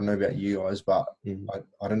anything. I don't know about you guys, but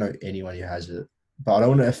I don't know anyone who has it. But I don't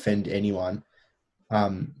want to offend anyone.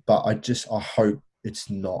 But I hope it's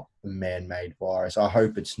not a man-made virus. I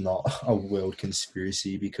hope it's not a world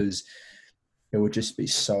conspiracy because it would just be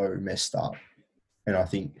so messed up. And I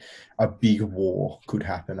think a big war could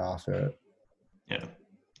happen after it. Yeah.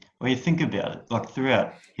 Well, you think about it, like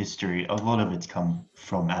throughout history, a lot of it's come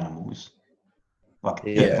from animals. Like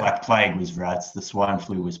the Yeah. Black Plague was rats, the swine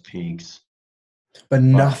flu was pigs. But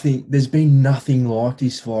Like, there's been nothing like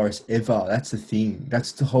this virus ever. That's the thing.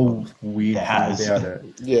 That's the whole weird there thing has. about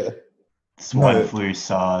it. Yeah. Swine No. flu,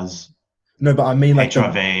 SARS, No, but I mean like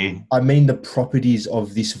HIV. I mean the properties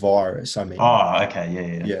of this virus. I mean, Oh, okay,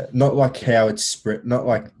 yeah. yeah, not like how it's spread, not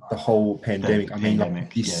like the whole pandemic. I mean like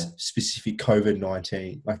pandemic, this yeah. specific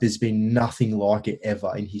COVID-19. Like there's been nothing like it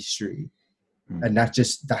ever in history. Mm. And that's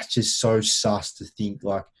just so sus to think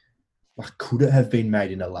like could it have been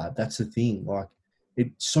made in a lab? That's the thing. Like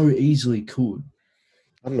it so easily could.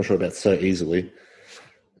 I'm not sure about so easily.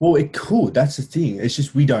 Well, it could. That's the thing. It's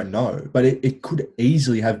just we don't know. But it could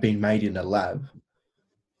easily have been made in a lab.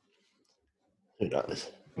 Who knows?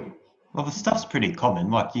 Well, the stuff's pretty common.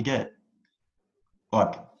 Like you get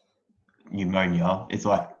like pneumonia is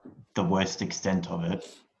like the worst extent of it.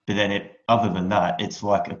 But then other than that, it's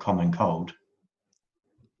like a common cold.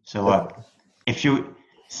 So like if you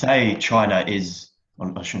say China is,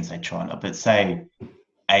 well, I shouldn't say China, but say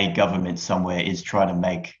a government somewhere is trying to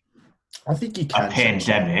make I think you a can say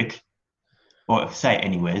so. pandemic, or say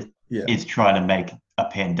anywhere, Yeah. is trying to make a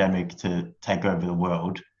pandemic to take over the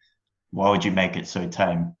world, why would you make it so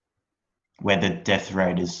tame? Where the death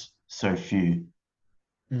rate is so few.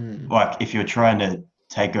 Mm. Like if you're trying to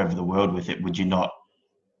take over the world with it, would you not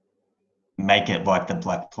make it like the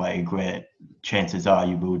Black Plague, where chances are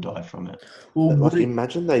you will die from it? Well, But, what like,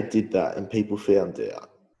 imagine they did that and people found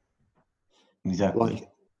out. Exactly. Like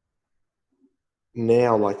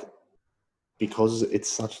now, like because it's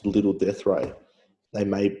such little death rate, it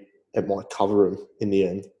might cover them in the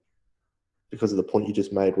end because of the point you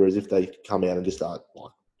just made. Whereas if they come out and just start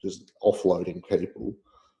like just offloading people,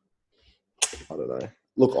 I don't know.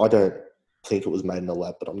 Look, I don't think it was made in a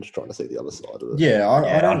lab, but I'm just trying to see the other side of it. yeah,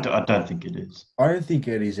 I don't think it is. I don't think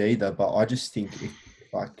it is either, but I just think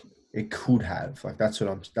it could have. Like that's what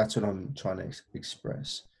I'm trying to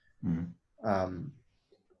express. Mm.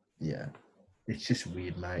 Yeah. It's just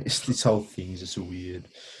weird, mate. This whole thing is just weird.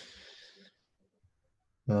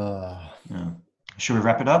 Yeah. Should we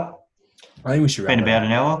wrap it up? I think we should Been wrap it about up.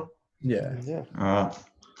 an hour. Yeah. Yeah, All right.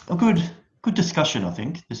 A good discussion, I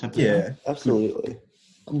think, this episode. Yeah. absolutely.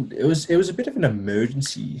 Good. It was a bit of an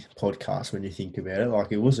emergency podcast when you think about it.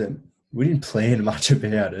 Like we didn't plan much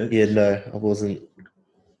about it. Yeah, no, I wasn't.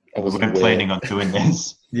 We weren't planning on doing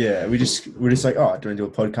this. Yeah, we're just like, oh, do you want to do a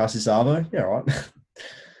podcast this Arvo? Yeah, all right.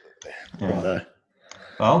 Yeah. No.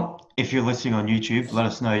 Well, if you're listening on YouTube, let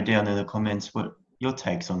us know down in the comments what your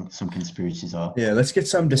takes on some conspiracies are. Yeah, let's get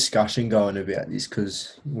some discussion going about this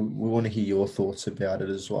because we want to hear your thoughts about it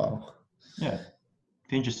as well. Yeah.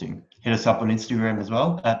 Be interesting. Hit us up on Instagram as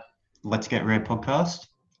well at Let's Get Rare Podcast.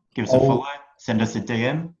 Give us a follow. Send us a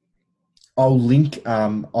DM. I'll link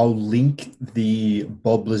the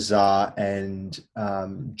Bob Lazar and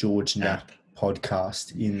George Knapp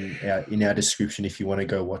podcast in our description if you want to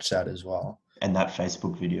go watch that as well. And that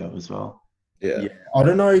Facebook video as well. Yeah. I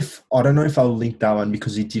don't know if I'll link that one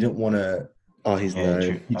because he didn't want to. Oh, his Yeah, name.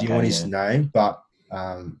 true. He didn't Okay, want his name, but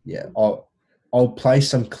yeah, I'll play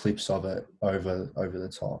some clips of it over the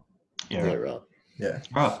top. Yeah. Yeah, Right. right. Yeah.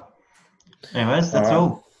 Right. Anyways, that's All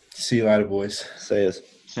right. all. See you later, boys. See us.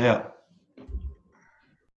 See ya.